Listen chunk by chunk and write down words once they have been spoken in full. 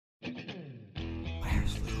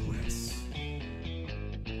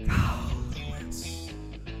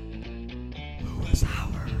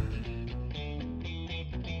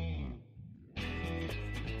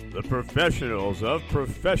The professionals of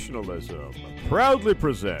professionalism proudly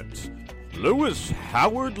present Lewis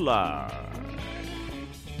Howard Live.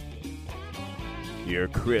 Your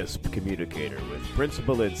crisp communicator with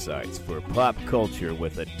principal insights for pop culture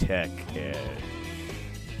with a tech edge.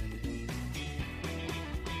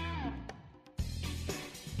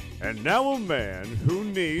 And now a man who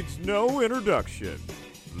needs no introduction,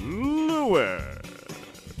 Lewis.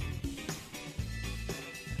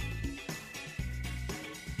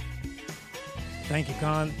 Thank you,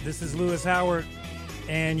 Con. This is Lewis Howard,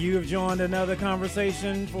 and you have joined another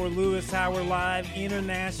conversation for Lewis Howard Live,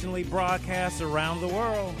 internationally broadcast around the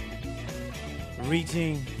world,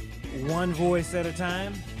 reaching one voice at a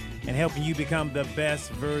time and helping you become the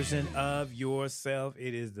best version of yourself.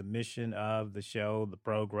 It is the mission of the show, the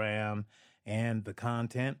program, and the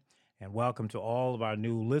content. And welcome to all of our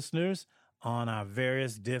new listeners on our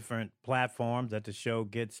various different platforms that the show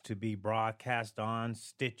gets to be broadcast on: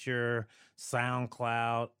 Stitcher,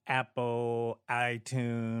 SoundCloud, Apple,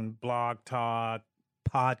 iTunes, Blog Talk,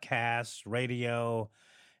 podcasts, radio,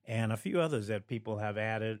 and a few others that people have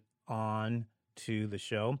added on to the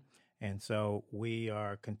show. And so we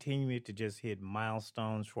are continuing to just hit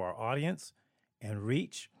milestones for our audience and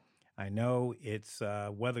reach. I know it's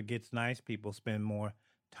weather gets nice. People spend more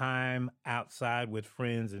time outside with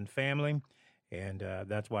friends and family, and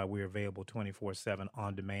that's why we're available 24/7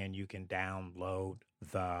 on demand. You can download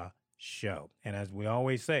the show. And as we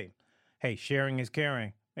always say, hey, sharing is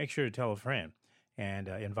caring. Make sure to tell a friend and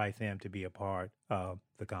invite them to be a part of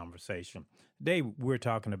the conversation. Today, we're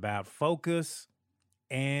talking about focus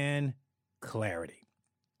and clarity.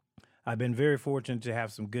 I've been very fortunate to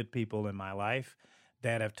have some good people in my life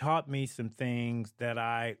that have taught me some things that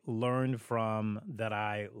I learned from, that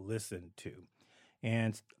I listened to.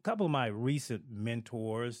 And a couple of my recent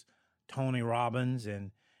mentors, Tony Robbins and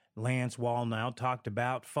Lance Wallnau, talked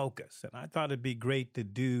about focus. And I thought it'd be great to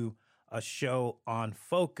do a show on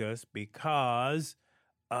focus because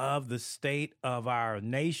of the state of our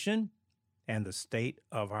nation and the state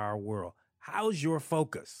of our world. How's your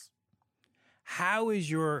focus? How is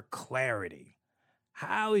your clarity?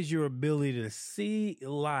 How is your ability to see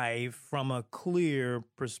life from a clear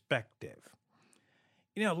perspective?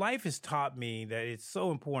 You know, life has taught me that it's so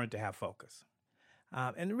important to have focus.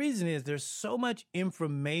 And the reason is there's so much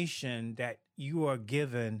information that you are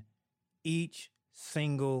given each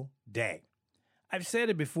single day. I've said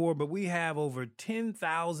it before, but we have over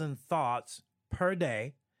 10,000 thoughts per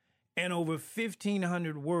day and over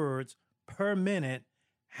 1,500 words per minute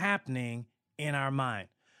happening in our mind.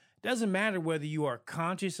 Doesn't matter whether you are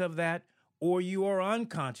conscious of that or you are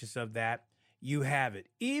unconscious of that, you have it.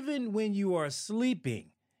 Even when you are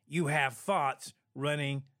sleeping, you have thoughts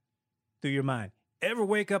running through your mind. Ever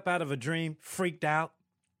wake up out of a dream, freaked out,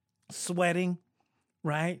 sweating,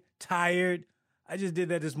 right? Tired? I just did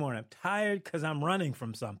that this morning. I'm tired because I'm running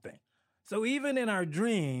from something. So even in our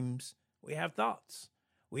dreams, we have thoughts.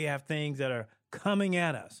 We have things that are coming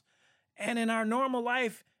at us. And in our normal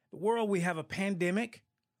life, the world, we have a pandemic.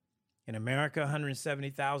 In America,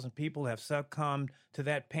 170,000 people have succumbed to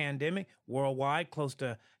that pandemic. Worldwide, close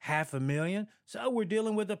to 500,000. So we're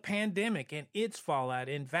dealing with a pandemic and its fallout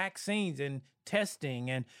and vaccines and testing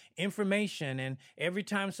and information. And every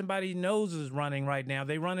time somebody's nose is running right now,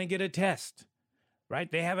 they run and get a test,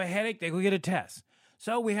 right? They have a headache, they go get a test.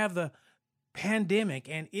 So we have the pandemic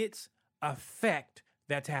and its effect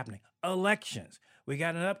that's happening. Elections. We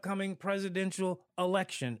got an upcoming presidential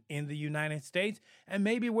election in the United States, and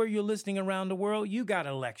maybe where you're listening around the world, you got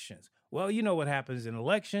elections. Well, you know what happens in an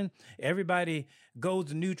election. Everybody goes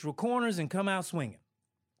to neutral corners and come out swinging,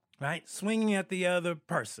 right? Swinging at the other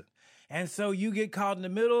person. And so you get caught in the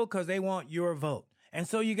middle because they want your vote. And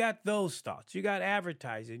so you got those thoughts. You got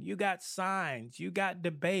advertising. You got signs. You got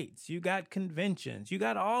debates. You got conventions. You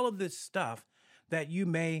got all of this stuff that you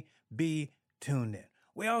may be tuned in.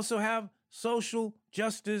 We also have social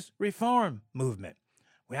justice reform movement,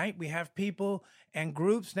 right? We have people and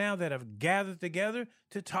groups now that have gathered together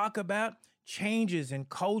to talk about changes in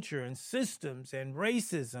culture and systems and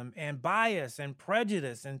racism and bias and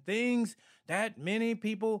prejudice and things that many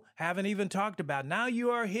people haven't even talked about. Now you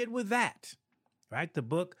are hit with that, right? The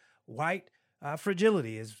book White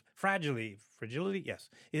Fragility, yes,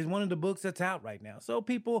 is one of the books that's out right now. So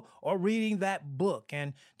people are reading that book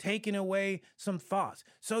and taking away some thoughts.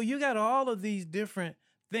 So you got all of these different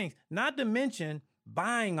things, not to mention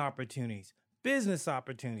buying opportunities, business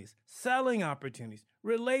opportunities, selling opportunities,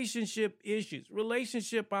 relationship issues,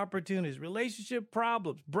 relationship opportunities, relationship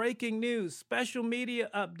problems, breaking news, special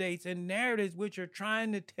media updates, and narratives which are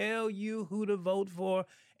trying to tell you who to vote for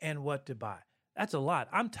and what to buy. That's a lot.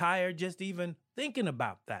 I'm tired just even thinking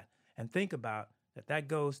about that. And think about that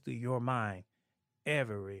goes through your mind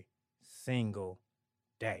every single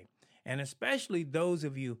day. And especially those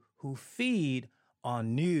of you who feed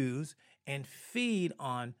on news and feed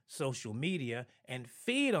on social media and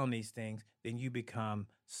feed on these things, then you become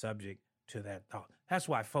subject to that thought. That's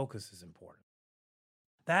why focus is important.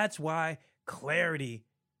 That's why clarity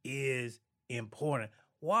is important.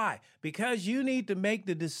 Why? Because you need to make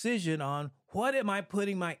the decision on what am I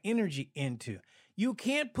putting my energy into. You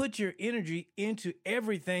can't put your energy into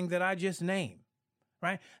everything that I just named,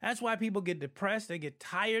 right? That's why people get depressed, they get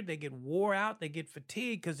tired, they get wore out, they get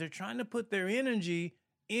fatigued because they're trying to put their energy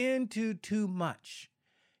into too much.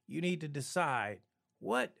 You need to decide,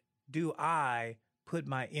 what do I put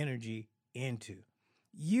my energy into?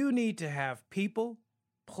 You need to have people,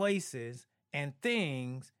 places, and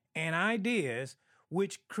things and ideas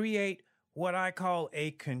which create what I call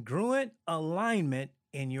a congruent alignment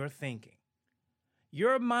in your thinking.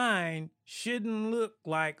 Your mind shouldn't look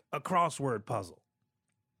like a crossword puzzle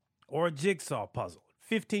or a jigsaw puzzle.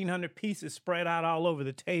 1,500 pieces spread out all over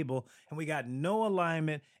the table, and we got no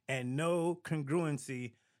alignment and no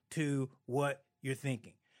congruency to what you're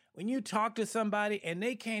thinking. When you talk to somebody and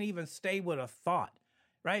they can't even stay with a thought,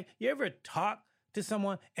 right? You ever talk to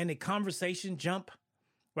someone and the conversation jump,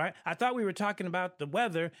 right? I thought we were talking about the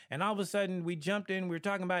weather, and all of a sudden we jumped in, we were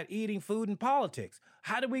talking about eating, food, and politics.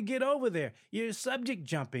 How did we get over there? You're subject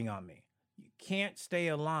jumping on me. You can't stay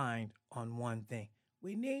aligned on one thing.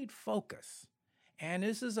 We need focus. And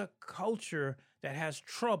this is a culture that has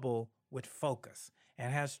trouble with focus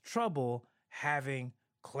and has trouble having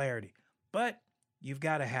clarity. But you've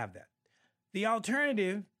got to have that. The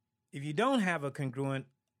alternative, if you don't have a congruent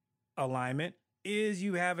alignment, is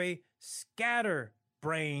you have a scatter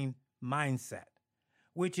brain mindset,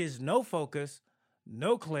 which is no focus,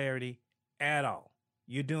 no clarity at all.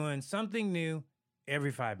 You're doing something new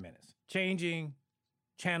every 5 minutes, changing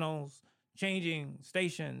channels, changing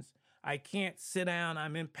stations. I can't sit down.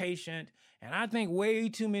 I'm impatient. And I think way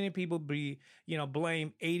too many people blame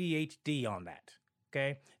ADHD on that.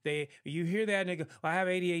 Okay. You hear that and they go, well, I have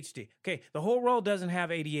ADHD. Okay. The whole world doesn't have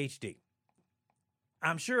ADHD.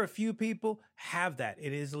 I'm sure a few people have that.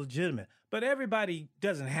 It is legitimate, but everybody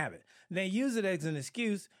doesn't have it. They use it as an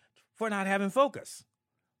excuse for not having focus,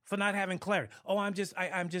 for not having clarity. Oh, I'm just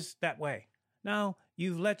that way. No,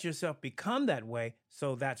 you've let yourself become that way.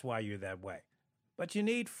 So that's why you're that way. But you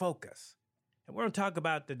need focus. And we're going to talk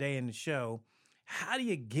about today in the show, how do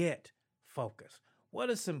you get focus? What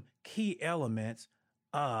are some key elements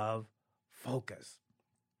of focus?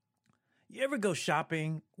 You ever go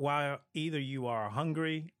shopping while either you are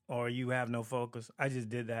hungry or you have no focus? I just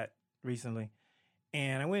did that recently.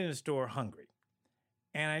 And I went in the store hungry.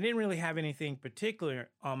 And I didn't really have anything particular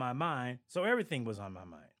on my mind, so everything was on my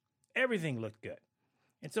mind. Everything looked good.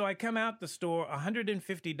 And so I come out the store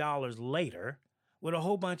 $150 later with a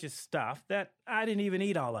whole bunch of stuff that I didn't even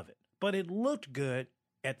eat all of it, but it looked good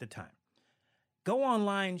at the time. Go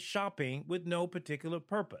online shopping with no particular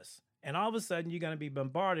purpose. And all of a sudden, you're going to be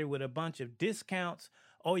bombarded with a bunch of discounts.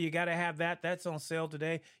 Oh, you got to have that. That's on sale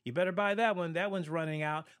today. You better buy that one. That one's running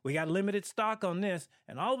out. We got limited stock on this.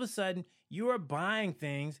 And all of a sudden, you are buying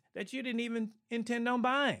things that you didn't even intend on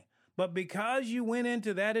buying. But because you went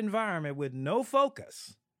into that environment with no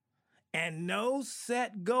focus and no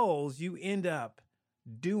set goals, you end up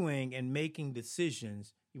doing and making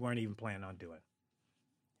decisions you weren't even planning on doing.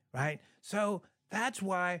 Right? So that's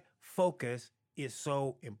why focus is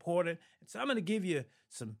so important. And so I'm going to give you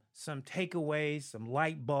some takeaways, some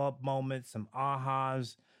light bulb moments, some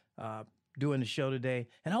ahas doing the show today.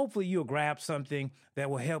 And hopefully you'll grab something that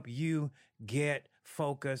will help you get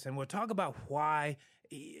focused. And we'll talk about why,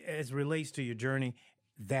 as it relates to your journey,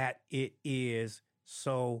 that it is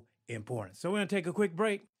so important. So we're going to take a quick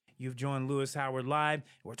break. You've joined Lewis Howard Live.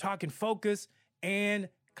 We're talking focus and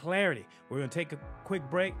clarity. We're going to take a quick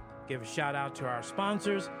break, give a shout out to our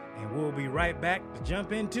sponsors, and we'll be right back to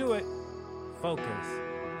jump into it. Focus,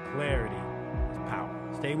 clarity is power.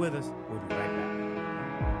 Stay with us. We'll be right back.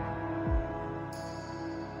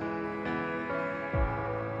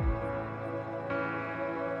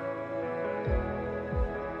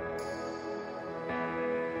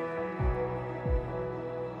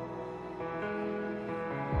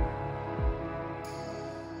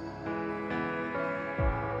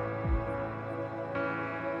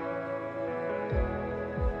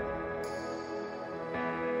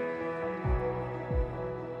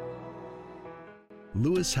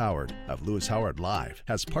 Lewis Howard of Lewis Howard Live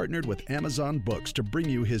has partnered with Amazon Books to bring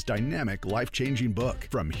you his dynamic, life-changing book.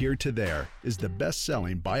 From Here to There is the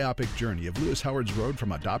best-selling biopic journey of Lewis Howard's road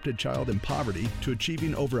from adopted child in poverty to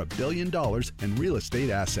achieving over $1 billion in real estate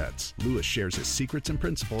assets. Lewis shares his secrets and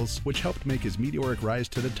principles, which helped make his meteoric rise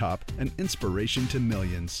to the top an inspiration to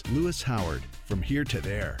millions. Lewis Howard, From Here to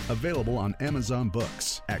There, available on Amazon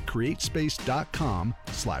Books at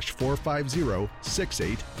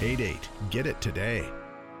createspace.com/450-6888. Get it today.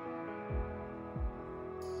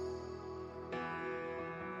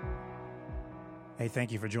 Hey,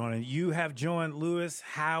 thank you for joining. You have joined Lewis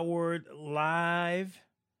Howard Live,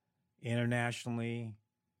 internationally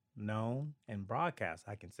known and broadcast.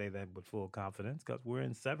 I can say that with full confidence because we're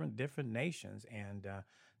in 7 different nations. And I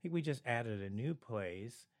think we just added a new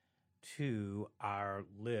place to our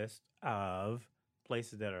list of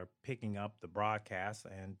places that are picking up the broadcast.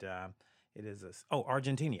 And it is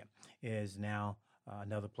Argentina is now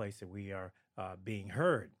another place that we are being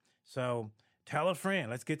heard. So tell a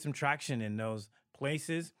friend. Let's get some traction in those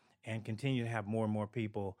places and continue to have more and more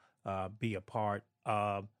people be a part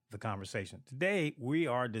of the conversation. Today, we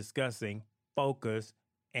are discussing focus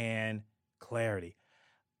and clarity.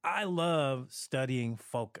 I love studying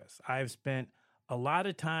focus. I've spent a lot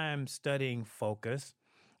of time studying focus,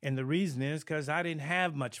 and the reason is because I didn't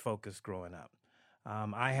have much focus growing up.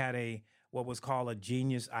 I had what was called a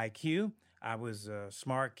genius IQ. I was a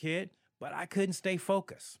smart kid, but I couldn't stay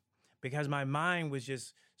focused because my mind was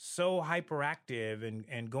just so hyperactive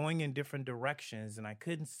and going in different directions, and I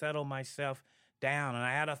couldn't settle myself down, and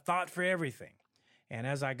I had a thought for everything. And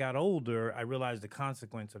as I got older, I realized the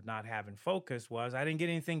consequence of not having focus was I didn't get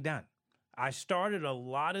anything done. I started a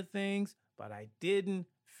lot of things, but I didn't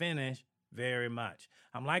finish very much.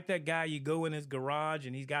 I'm like that guy, you go in his garage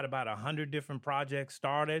and he's got about 100 different projects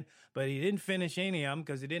started, but he didn't finish any of them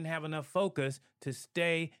because he didn't have enough focus to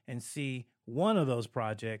stay and see one of those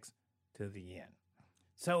projects to the end.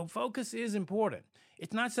 So focus is important.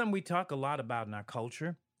 It's not something we talk a lot about in our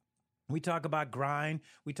culture. We talk about grind.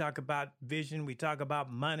 We talk about vision. We talk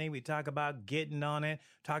about money. We talk about getting on it,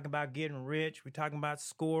 talk about getting rich. We're talking about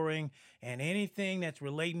scoring and anything that's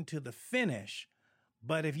relating to the finish.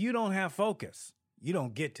 But if you don't have focus, you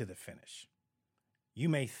don't get to the finish. You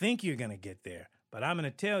may think you're going to get there, but I'm going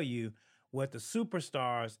to tell you what the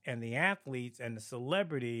superstars and the athletes and the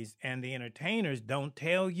celebrities and the entertainers don't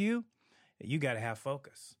tell you. You got to have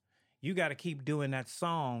focus. You got to keep doing that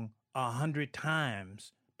song 100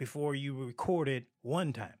 times before you record it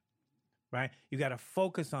one time, right? You got to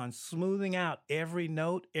focus on smoothing out every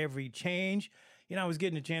note, every change. You know, I was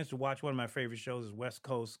getting a chance to watch one of my favorite shows is West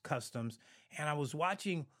Coast Customs, and I was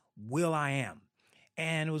watching will.i.am.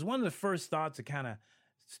 And it was one of the first thoughts that kind of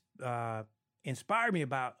inspired me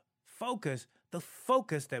about focus, the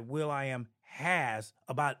focus that will.i.am has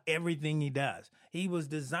about everything he does. He was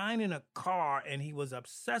designing a car and he was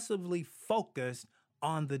obsessively focused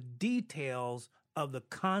on the details of the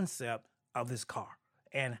concept of this car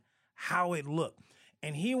and how it looked.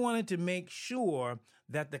 And he wanted to make sure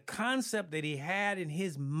that the concept that he had in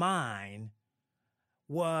his mind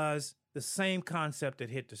was the same concept that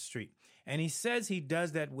hit the street. And he says he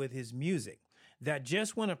does that with his music, that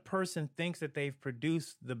just when a person thinks that they've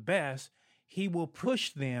produced the best, he will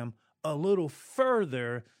push them a little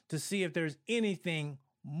further to see if there's anything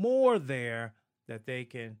more there that they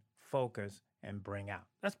can focus and bring out.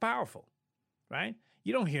 That's powerful, right?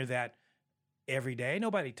 You don't hear that every day.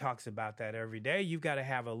 Nobody talks about that every day. You've got to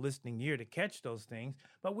have a listening ear to catch those things.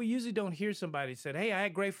 But we usually don't hear somebody say, hey, I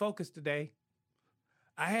had great focus today.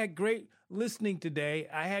 I had great listening today.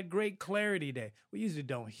 I had great clarity today. We usually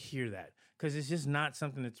don't hear that because it's just not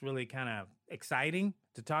something that's really kind of exciting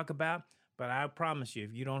to talk about. But I promise you,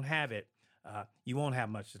 if you don't have it, you won't have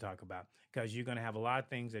much to talk about because you're going to have a lot of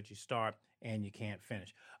things that you start and you can't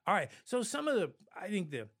finish. All right. So some of the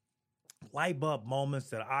light bulb moments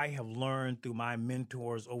that I have learned through my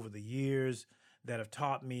mentors over the years that have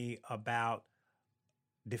taught me about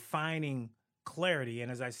defining clarity.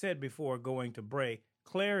 And as I said before going to break,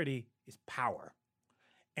 clarity is power.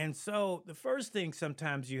 And so the first thing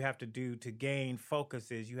sometimes you have to do to gain focus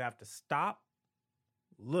is you have to stop,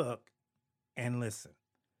 look, and listen.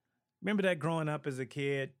 Remember that growing up as a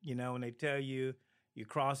kid, you know, when they tell you you're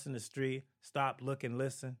crossing the street, stop, look, and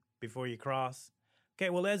listen before you cross? Okay,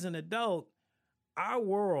 well, as an adult, our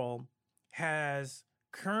world has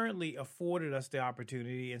currently afforded us the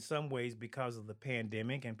opportunity in some ways because of the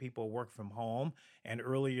pandemic and people work from home. And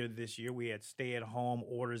earlier this year, we had stay-at-home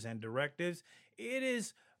orders and directives. It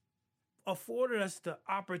has afforded us the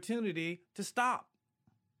opportunity to stop.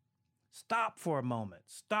 Stop for a moment.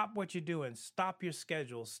 Stop what you're doing. Stop your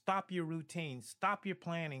schedule. Stop your routine. Stop your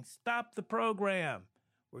planning. Stop the program.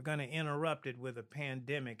 We're going to interrupt it with a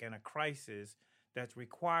pandemic and a crisis that's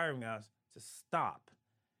requiring us to stop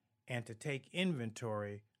and to take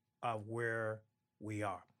inventory of where we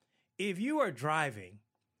are. If you are driving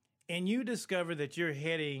and you discover that you're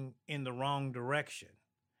heading in the wrong direction,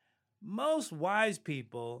 most wise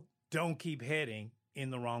people don't keep heading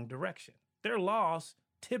in the wrong direction. They're lost.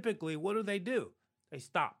 Typically, what do? They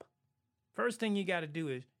stop. First thing you got to do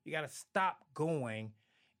is you got to stop going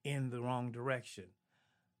in the wrong direction.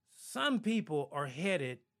 Some people are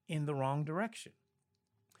headed in the wrong direction.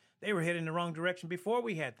 They were headed in the wrong direction before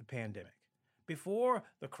we had the pandemic, before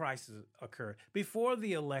the crisis occurred, before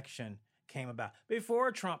the election came about,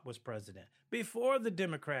 before Trump was president, before the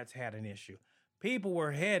Democrats had an issue. People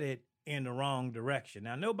were headed in the wrong direction.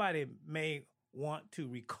 Now, nobody may want to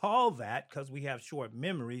recall that because we have short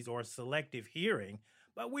memories or selective hearing,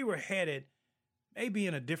 but we were headed maybe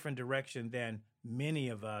in a different direction than many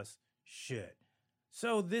of us should.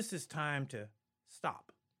 So this is time to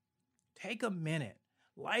stop. Take a minute.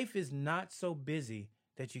 Life is not so busy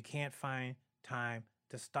that you can't find time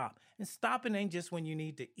to stop. And stopping ain't just when you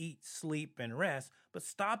need to eat, sleep, and rest, but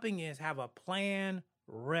stopping is have a plan,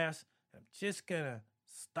 rest. I'm just going to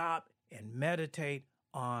stop and meditate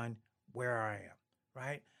on where I am,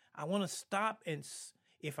 right? I want to stop and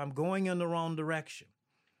if I'm going in the wrong direction.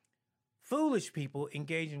 Foolish people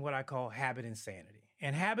engage in what I call habit insanity.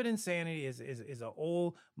 And habit insanity is an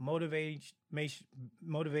old motivation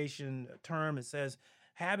term. It says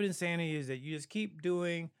habit insanity is that you just keep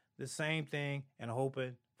doing the same thing and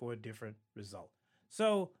hoping for a different result.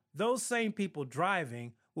 So those same people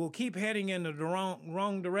driving will keep heading in the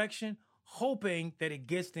wrong direction, hoping that it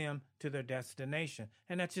gets them to their destination.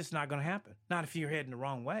 And that's just not going to happen. Not if you're heading the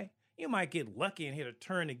wrong way. You might get lucky and hit a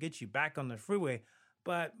turn to get you back on the freeway,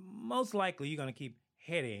 but most likely you're going to keep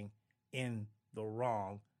heading in the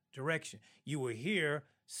wrong direction. You will hear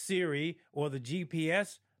Siri or the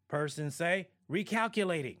GPS person say,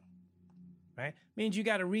 recalculating, right? Means you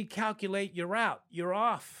got to recalculate your route. You're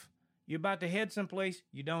off. You're about to head someplace.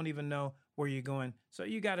 You don't even know where you're going. So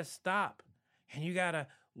you got to stop and you got to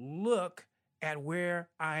look at where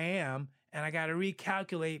I am and I got to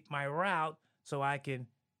recalculate my route so I can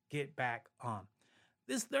get back on.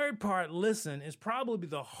 This third part, listen, is probably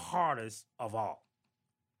the hardest of all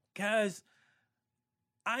because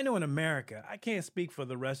I know in America, I can't speak for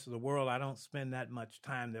the rest of the world. I don't spend that much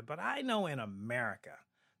time there, but I know in America,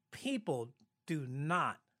 people do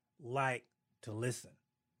not like to listen.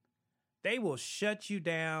 They will shut you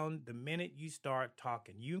down the minute you start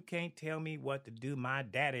talking. You can't tell me what to do. My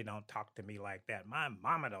daddy don't talk to me like that. My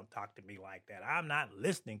mama don't talk to me like that. I'm not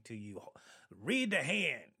listening to you. Read the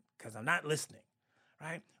hand because I'm not listening,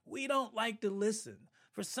 right? We don't like to listen.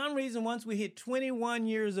 For some reason, once we hit 21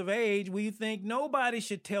 years of age, we think nobody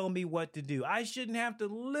should tell me what to do. I shouldn't have to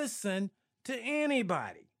listen to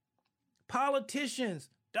anybody. Politicians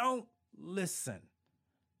don't listen.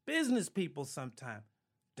 Business people sometimes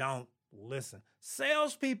don't listen.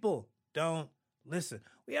 Salespeople don't listen.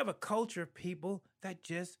 We have a culture of people that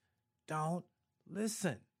just don't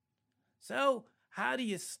listen. So how do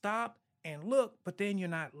you stop and look, but then you're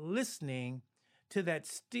not listening to that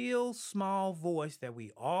still small voice that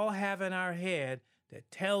we all have in our head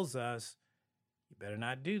that tells us, you better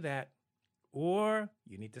not do that, or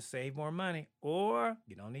you need to save more money, or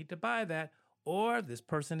you don't need to buy that, or this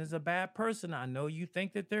person is a bad person. I know you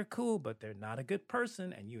think that they're cool, but they're not a good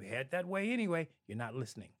person, and you head that way anyway. You're not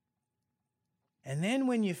listening. And then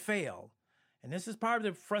when you fail, and this is part of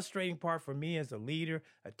the frustrating part for me as a leader,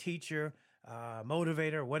 a teacher,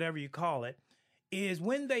 motivator, whatever you call it, is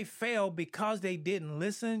when they fail because they didn't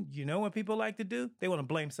listen, you know what people like to do? They want to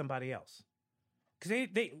blame somebody else. Because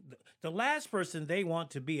the last person they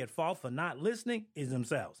want to be at fault for not listening is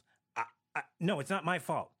themselves. No, it's not my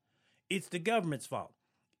fault. It's the government's fault.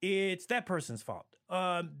 It's that person's fault.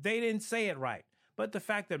 They didn't say it right. But the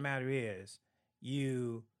fact of the matter is,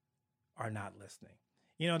 you are not listening.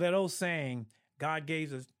 You know, that old saying, God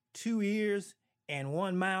gave us 2 ears and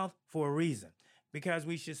 1 mouth for a reason. Because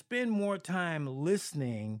we should spend more time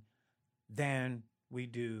listening than we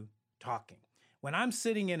do talking. When I'm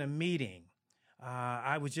sitting in a meeting,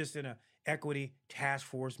 I was just in an equity task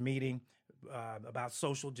force meeting about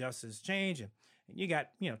social justice change. And you got,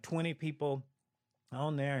 20 people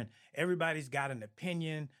on there and everybody's got an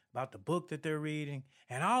opinion about the book that they're reading.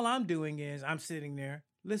 And all I'm doing is I'm sitting there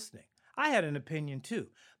listening. I had an opinion too,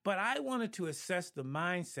 but I wanted to assess the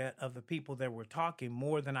mindset of the people that were talking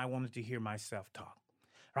more than I wanted to hear myself talk.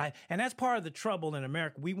 right? And that's part of the trouble in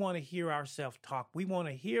America. We want to hear ourselves talk. We want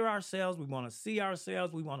to hear ourselves. We want to see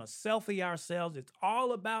ourselves. We want to selfie ourselves. It's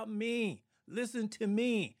all about me. Listen to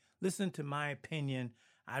me. Listen to my opinion.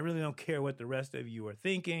 I really don't care what the rest of you are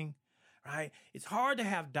thinking, right? It's hard to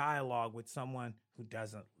have dialogue with someone who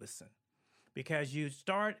doesn't listen because you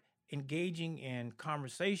start engaging in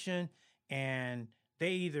conversation and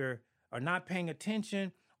they either are not paying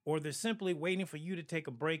attention or they're simply waiting for you to take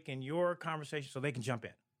a break in your conversation so they can jump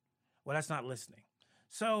in. Well, that's not listening.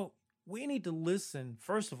 So we need to listen,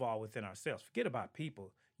 first of all, within ourselves. Forget about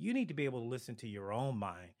people. You need to be able to listen to your own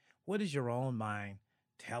mind. What is your own mind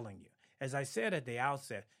telling you? As I said at the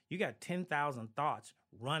outset, you got 10,000 thoughts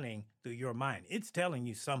running through your mind. It's telling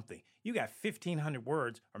you something. You got 1,500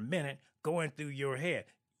 words a minute going through your head.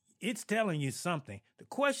 It's telling you something. The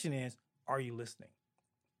question is, are you listening?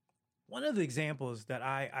 One of the examples that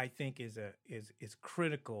I think is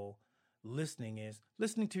critical listening is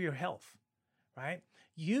listening to your health, right?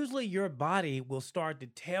 Usually your body will start to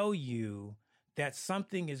tell you that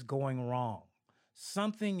something is going wrong.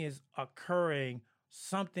 Something is occurring.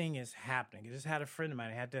 Something is happening. I just had a friend of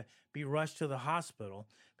mine who had to be rushed to the hospital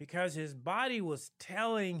because his body was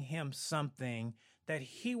telling him something that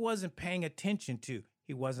he wasn't paying attention to.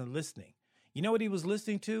 He wasn't listening. You know what he was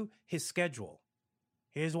listening to? His schedule,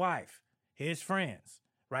 his wife, his friends,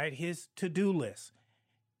 right? His to-do list.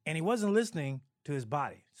 And he wasn't listening to his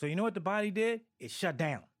body. So you know what the body did? It shut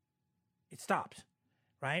down. It stopped,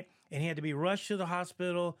 right? And he had to be rushed to the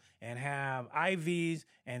hospital and have IVs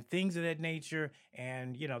and things of that nature.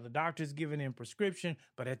 And, you know, the doctor's giving him prescription.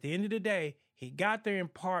 But at the end of the day, he got there in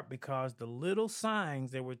part because the little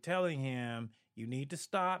signs that were telling him, you need to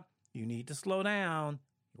stop, you need to slow down,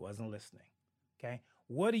 he wasn't listening, okay?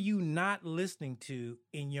 What are you not listening to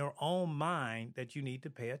in your own mind that you need to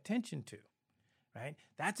pay attention to, right?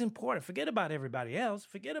 That's important. Forget about everybody else.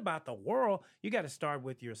 Forget about the world. You got to start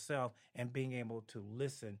with yourself and being able to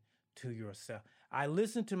listen to yourself. I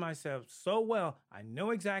listen to myself so well. I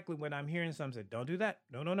know exactly when I'm hearing something. Say, don't do that.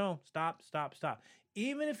 No. Stop.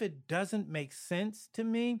 Even if it doesn't make sense to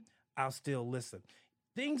me, I'll still listen.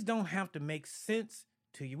 Things don't have to make sense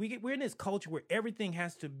to you. We're in this culture where everything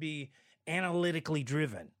has to be analytically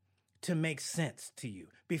driven to make sense to you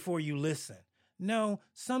before you listen. No,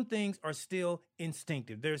 some things are still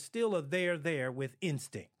instinctive. There's still a there with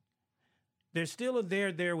instinct. There's still a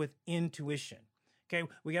there with intuition. Okay,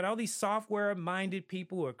 we got all these software-minded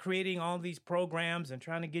people who are creating all these programs and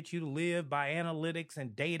trying to get you to live by analytics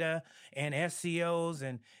and data and SEOs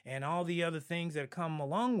and all the other things that come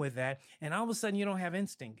along with that. And all of a sudden, you don't have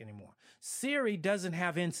instinct anymore. Siri doesn't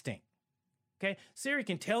have instinct. Okay, Siri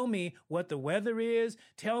can tell me what the weather is,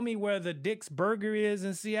 tell me where the Dick's Burger is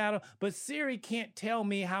in Seattle, but Siri can't tell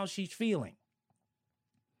me how she's feeling.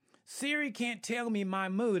 Siri can't tell me my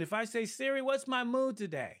mood. If I say, Siri, what's my mood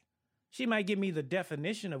today? She might give me the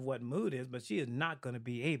definition of what mood is, but she is not going to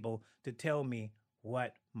be able to tell me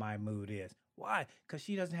what my mood is. Why? Because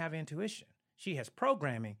she doesn't have intuition. She has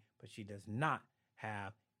programming, but she does not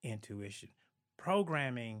have intuition.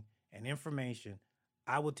 Programming and information,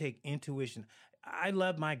 I will take intuition. I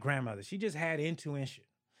love my grandmother. She just had intuition.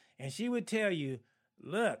 And she would tell you,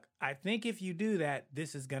 look, I think if you do that,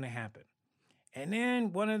 this is going to happen. And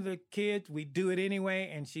then one of the kids, we do it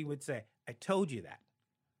anyway, and she would say, I told you that.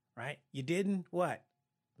 Right? You didn't what?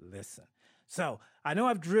 Listen. So I know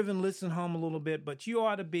I've driven listen home a little bit, but you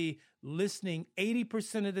ought to be listening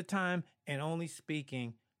 80% of the time and only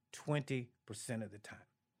speaking 20% of the time,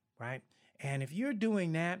 right? And if you're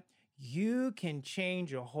doing that, you can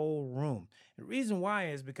change a whole room. The reason why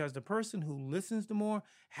is because the person who listens the more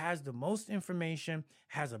has the most information,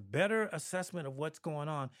 has a better assessment of what's going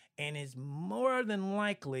on, and is more than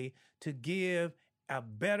likely to give a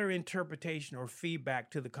better interpretation or feedback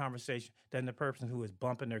to the conversation than the person who is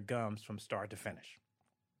bumping their gums from start to finish.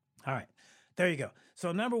 All right, there you go.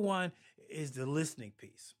 So number one is the listening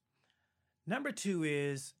piece. Number two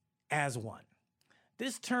is as one.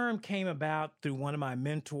 This term came about through one of my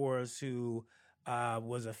mentors who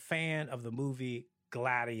was a fan of the movie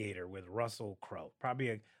Gladiator with Russell Crowe.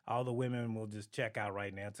 Probably all the women will just check out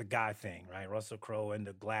right now. It's a guy thing, right? Russell Crowe and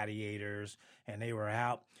the Gladiators, and they were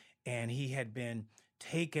out. And he had been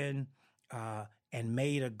taken and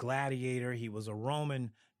made a gladiator. He was a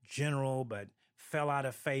Roman general, but fell out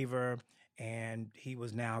of favor, and he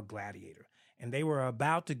was now a gladiator. And they were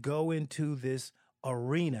about to go into this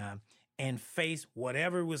arena and face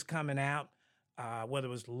whatever was coming out, whether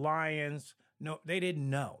it was lions. No, they didn't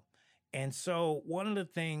know. And so one of the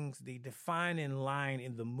things, the defining line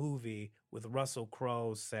in the movie with Russell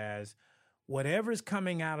Crowe says, whatever's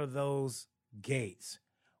coming out of those gates,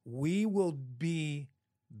 we will be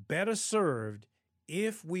better served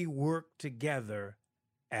if we work together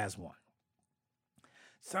as one.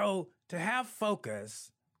 So to have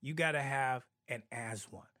focus, you got to have an as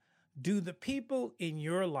one. Do the people in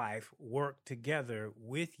your life work together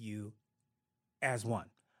with you as one?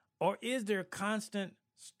 Or is there constant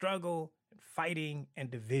struggle, fighting, and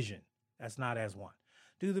division? That's not as one.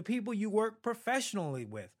 Do the people you work professionally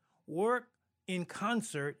with work in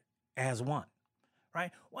concert as one?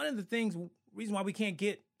 Right? One of the reason why we can't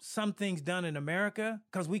get some things done in America,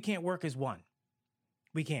 because we can't work as one.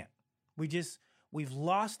 We can't. We've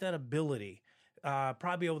lost that ability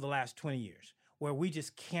probably over the last 20 years, where we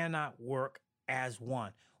just cannot work as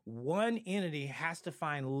one. One entity has to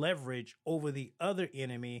find leverage over the other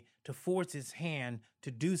enemy to force its hand to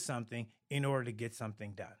do something in order to get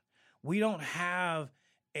something done. We don't have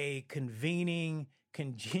a convening,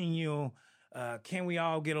 congenial, can we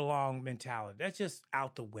all get along mentality. That's just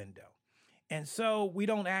out the window. And so we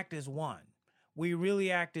don't act as one. We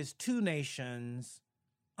really act as two nations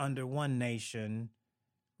under one nation,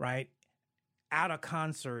 right? Out of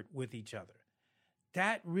concert with each other.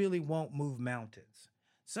 That really won't move mountains.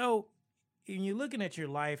 So when you're looking at your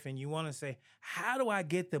life and you want to say, how do I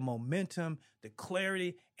get the momentum, the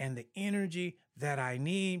clarity, and the energy that I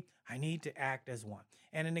need? I need to act as one.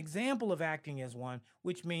 And an example of acting as one,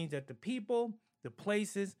 which means that the people, the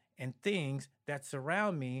places, and things that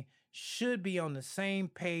surround me should be on the same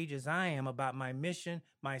page as I am about my mission,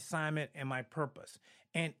 my assignment, and my purpose.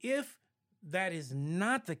 And if that is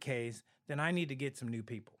not the case, then I need to get some new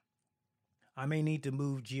people. I may need to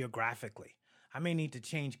move geographically. I may need to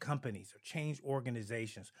change companies or change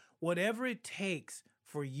organizations. Whatever it takes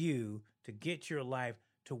for you to get your life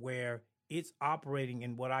to where it's operating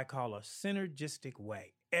in what I call a synergistic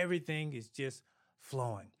way. Everything is just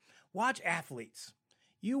flowing. Watch athletes.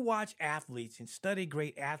 You watch athletes and study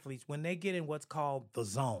great athletes when they get in what's called the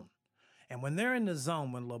zone. And when they're in the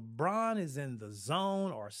zone, when LeBron is in the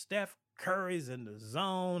zone, or Steph Curry's in the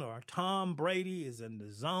zone, or Tom Brady is in the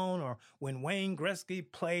zone, or when Wayne Gretzky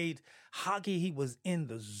played hockey, he was in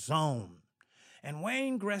the zone. And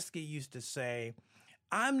Wayne Gretzky used to say,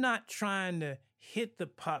 I'm not trying to hit the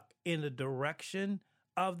puck in the direction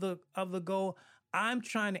of the goal. I'm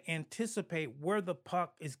trying to anticipate where the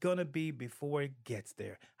puck is going to be before it gets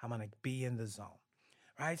there. I'm going to be in the zone,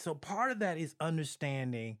 right? So part of that is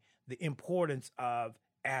understanding the importance of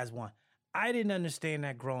as one. I didn't understand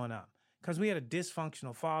that growing up because we had a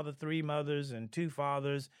dysfunctional father, 3 mothers and 2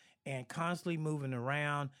 fathers, and constantly moving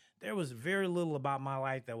around. There was very little about my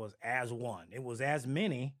life that was as one. It was as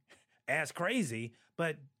many, as crazy,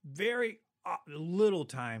 but very little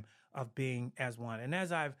time of being as one. And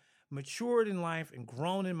as I've matured in life and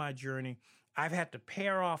grown in my journey, I've had to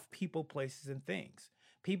pair off people, places, and things.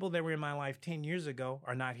 People that were in my life 10 years ago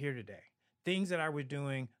are not here today. Things that I was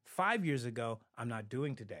doing 5 years ago, I'm not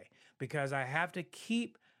doing today, because I have to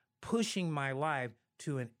keep pushing my life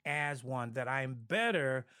to an as one, that I'm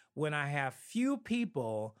better when I have few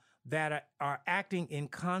people that are acting in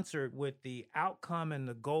concert with the outcome and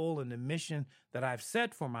the goal and the mission that I've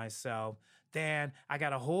set for myself. Then I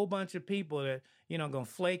got a whole bunch of people that, going to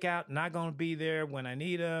flake out, not going to be there when I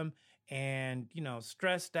need them, and,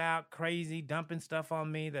 stressed out, crazy, dumping stuff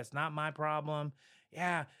on me. That's not my problem.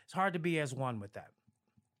 Yeah, it's hard to be as one with that.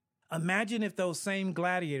 Imagine if those same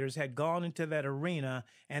gladiators had gone into that arena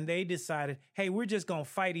and they decided, hey, we're just going to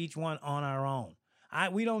fight each one on our own.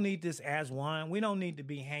 We don't need this as one. We don't need to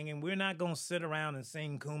be hanging. We're not going to sit around and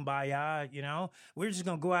sing Kumbaya, We're just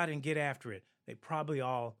going to go out and get after it. They probably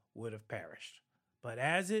all would have perished. But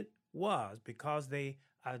as it was, because they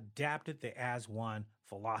adapted the as one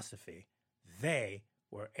philosophy, they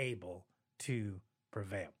were able to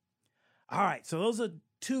prevail. All right, so those are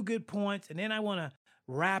 2 good points. And then I want to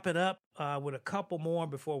wrap it up with a couple more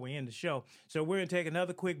before we end the show. So we're going to take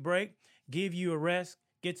another quick break, give you a rest,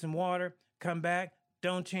 get some water, come back.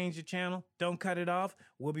 Don't change the channel. Don't cut it off.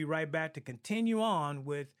 We'll be right back to continue on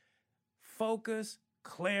with focus,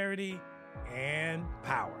 clarity, and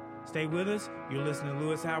power. Stay with us. You're listening to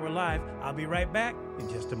Lewis Howard Live. I'll be right back in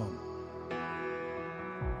just a moment.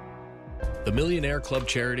 The Millionaire Club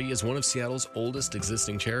charity is one of Seattle's oldest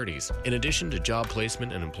existing charities. In addition to job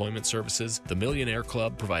placement and employment services, the Millionaire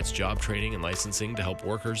Club provides job training and licensing to help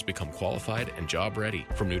workers become qualified and job ready,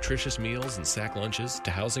 from nutritious meals and sack lunches to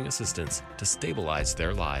housing assistance to stabilize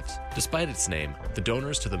their lives. Despite its name, the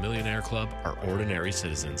donors to the Millionaire Club are ordinary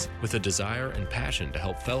citizens with a desire and passion to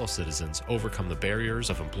help fellow citizens overcome the barriers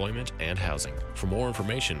of employment and housing. For more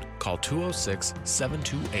information, call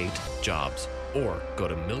 206-728-JOBS. or go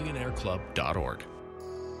to millionaireclub.org.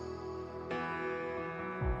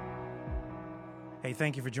 Hey,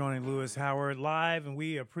 thank you for joining Lewis Howard Live, and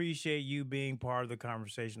we appreciate you being part of the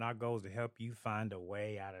conversation. Our goal is to help you find a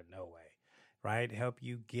way out of no way, right? Help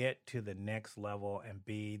you get to the next level and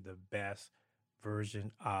be the best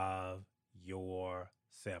version of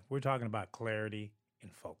yourself. We're talking about clarity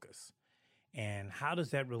and focus. And how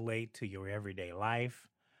does that relate to your everyday life,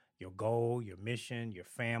 your goal, your mission, your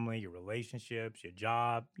family, your relationships, your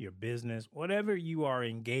job, your business? Whatever you are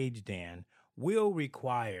engaged in will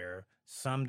require some